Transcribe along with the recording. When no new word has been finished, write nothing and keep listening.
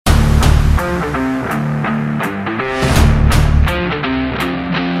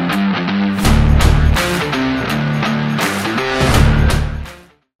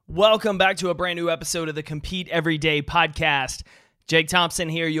Welcome back to a brand new episode of the Compete Everyday podcast. Jake Thompson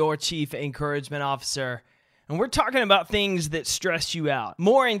here, your Chief Encouragement Officer. And we're talking about things that stress you out.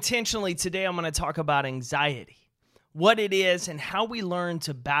 More intentionally today, I'm going to talk about anxiety, what it is and how we learn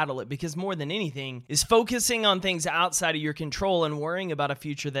to battle it, because more than anything is focusing on things outside of your control and worrying about a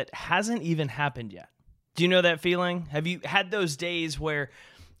future that hasn't even happened yet. Do you know that feeling? Have you had those days where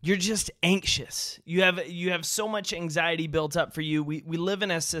you're just anxious? You have so much anxiety built up for you. We live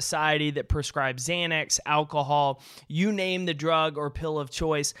in a society that prescribes Xanax, alcohol, you name the drug or pill of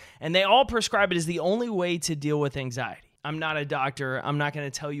choice, and they all prescribe it as the only way to deal with anxiety. I'm not a doctor. I'm not going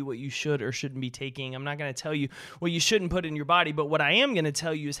to tell you what you should or shouldn't be taking. I'm not going to tell you what you shouldn't put in your body, but what I am going to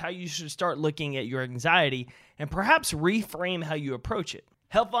tell you is how you should start looking at your anxiety and perhaps reframe how you approach it.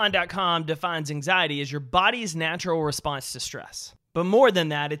 Healthline.com defines anxiety as your body's natural response to stress. But more than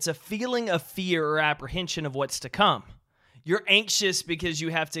that, it's a feeling of fear or apprehension of what's to come. You're anxious because you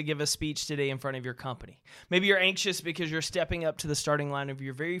have to give a speech today in front of your company. Maybe you're anxious because you're stepping up to the starting line of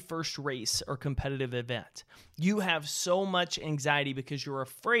your very first race or competitive event. You have so much anxiety because you're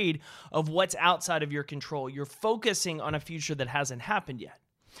afraid of what's outside of your control. You're focusing on a future that hasn't happened yet.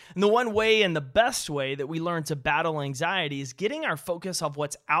 And the one way and the best way that we learn to battle anxiety is getting our focus off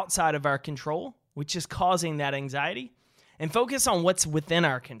what's outside of our control, which is causing that anxiety, and focus on what's within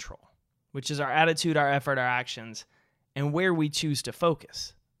our control, which is our attitude, our effort, our actions, and where we choose to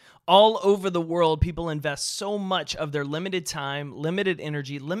focus. All over the world, people invest so much of their limited time, limited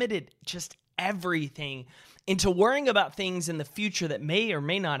energy, limited just everything into worrying about things in the future that may or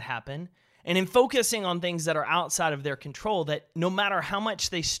may not happen, and in focusing on things that are outside of their control, that no matter how much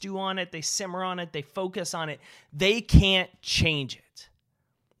they stew on it, they simmer on it, they focus on it, they can't change it.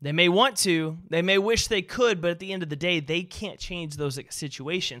 They may want to, they may wish they could, but at the end of the day, they can't change those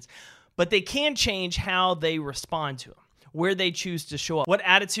situations. But they can change how they respond to them, where they choose to show up, what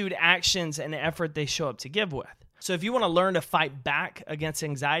attitude, actions, and effort they show up to give with. So if you want to learn to fight back against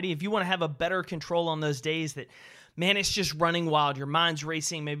anxiety, if you want to have a better control on those days that, man, it's just running wild, your mind's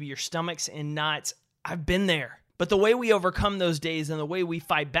racing, maybe your stomach's in knots, I've been there. But the way we overcome those days and the way we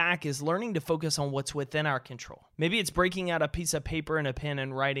fight back is learning to focus on what's within our control. Maybe it's breaking out a piece of paper and a pen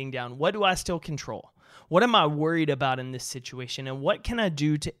and writing down, what do I still control? What am I worried about in this situation? And what can I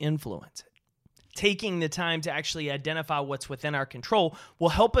do to influence it? Taking the time to actually identify what's within our control will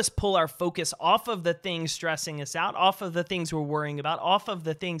help us pull our focus off of the things stressing us out, off of the things we're worrying about, off of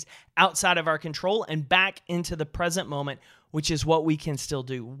the things outside of our control, and back into the present moment, which is what we can still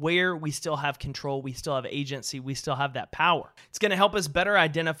do, where we still have control, we still have agency, we still have that power. It's going to help us better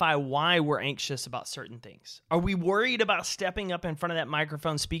identify why we're anxious about certain things. Are we worried about stepping up in front of that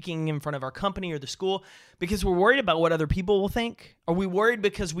microphone, speaking in front of our company or the school because we're worried about what other people will think? Are we worried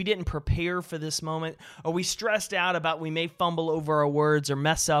because we didn't prepare for this moment? Are we stressed out about we may fumble over our words or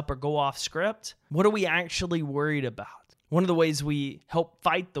mess up or go off script? What are we actually worried about? One of the ways we help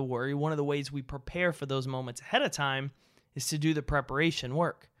fight the worry, one of the ways we prepare for those moments ahead of time is to do the preparation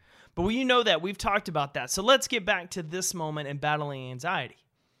work. But you know that, we've talked about that. So let's get back to this moment and battling anxiety.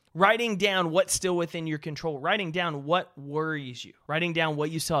 Writing down what's still within your control, writing down what worries you, writing down what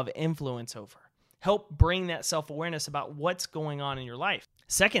you still have influence over. Help bring that self-awareness about what's going on in your life.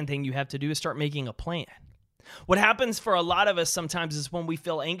 Second thing you have to do is start making a plan. What happens for a lot of us sometimes is when we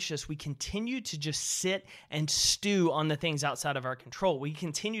feel anxious, we continue to just sit and stew on the things outside of our control. We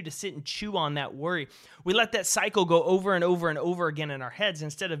continue to sit and chew on that worry. We let that cycle go over and over and over again in our heads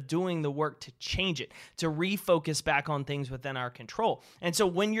instead of doing the work to change it, to refocus back on things within our control. And so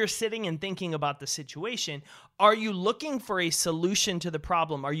when you're sitting and thinking about the situation, are you looking for a solution to the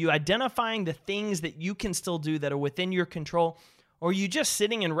problem? Are you identifying the things that you can still do that are within your control? Or are you just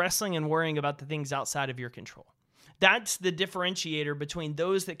sitting and wrestling and worrying about the things outside of your control? That's the differentiator between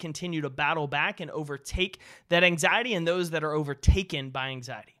those that continue to battle back and overtake that anxiety and those that are overtaken by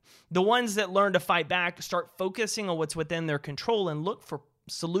anxiety. The ones that learn to fight back start focusing on what's within their control and look for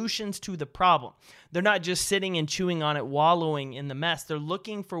solutions to the problem. They're not just sitting and chewing on it, wallowing in the mess. They're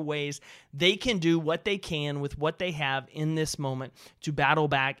looking for ways they can do what they can with what they have in this moment to battle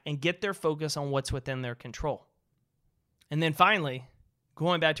back and get their focus on what's within their control. And then finally,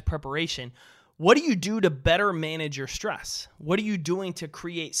 going back to preparation, what do you do to better manage your stress? What are you doing to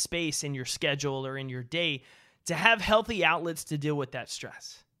create space in your schedule or in your day to have healthy outlets to deal with that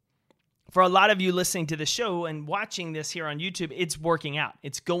stress? For a lot of you listening to the show and watching this here on YouTube, it's working out.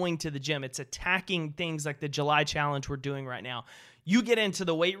 It's going to the gym. It's attacking things like the July challenge we're doing right now. You get into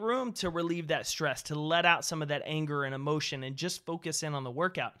the weight room to relieve that stress, to let out some of that anger and emotion and just focus in on the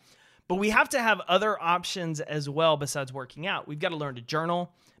workout. But we have to have other options as well besides working out. We've got to learn to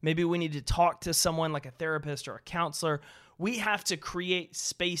journal. Maybe we need to talk to someone like a therapist or a counselor. We have to create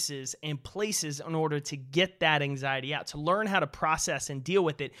spaces and places in order to get that anxiety out, to learn how to process and deal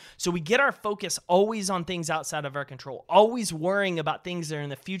with it. So we get our focus always on things outside of our control, always worrying about things that are in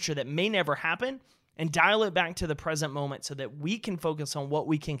the future that may never happen, and dial it back to the present moment so that we can focus on what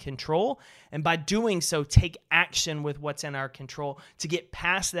we can control. And by doing so, take action with what's in our control to get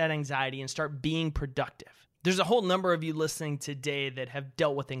past that anxiety and start being productive. There's a whole number of you listening today that have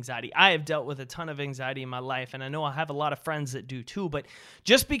dealt with anxiety. I have dealt with a ton of anxiety in my life, and I know I have a lot of friends that do too, but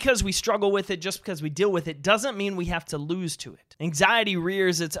just because we struggle with it, just because we deal with it, doesn't mean we have to lose to it. Anxiety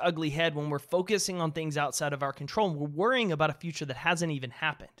rears its ugly head when we're focusing on things outside of our control, and we're worrying about a future that hasn't even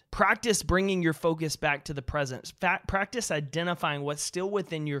happened. Practice bringing your focus back to the present. Practice identifying what's still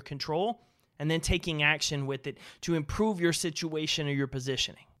within your control, and then taking action with it to improve your situation or your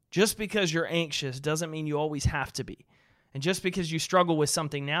positioning. Just because you're anxious doesn't mean you always have to be. And just because you struggle with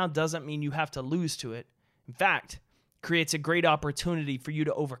something now doesn't mean you have to lose to it. In fact, it creates a great opportunity for you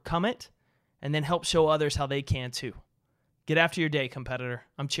to overcome it and then help show others how they can too. Get after your day, competitor.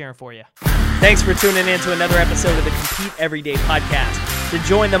 I'm cheering for you. Thanks for tuning in to another episode of the Compete Everyday podcast. To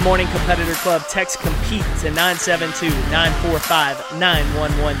join the Morning Competitor Club, text COMPETE to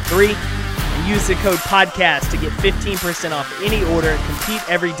 972-945-9113. Use the code podcast to get 15% off any order at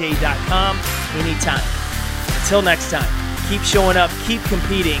CompeteEveryday.com anytime. Until next time, keep showing up, keep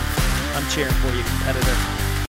competing. I'm cheering for you, competitor.